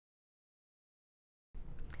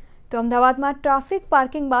તો અમદાવાદમાં traffic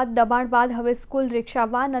parking બાદ દબાણ બાદ હવે સ્કૂલ રિક્ષા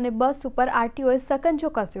વાન અને બસ ઉપર આરટીઓએ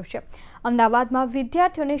સકંજો કસ્યો છે। અમદાવાદમાં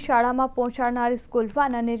વિદ્યાર્થીઓને શાળામાં પહોંચાડનારી સ્કૂલ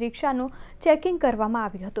વાન અને રિક્ષાનું ચેકિંગ કરવામાં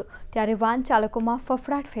આવ્યું હતું, ત્યારે વાન ચાલકોમાં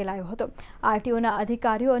ફફડાટ ફેલાયો હતો। આરટીઓના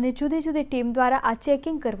અધિકારીઓ અને જુદી જુદી ટીમ દ્વારા આ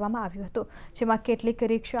ચેકિંગ કરવામાં આવ્યું હતું, જેમાં કેટલીક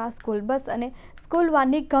રિક્ષા, સ્કૂલ બસ અને સ્કૂલ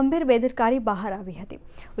વાનની ગંભીર બેદરકારી બહાર આવી હતી।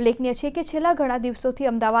 ઉલ્લેખનીય છે કે છેલ્લા ઘણા દિવસોથી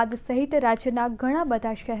અમદાવાદ સહિત રાજ્યના ઘણા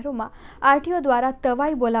બધા શહેરોમાં આરટીઓ દ્વારા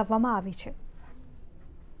તવાઈ બોલાવવામાં આવી છે।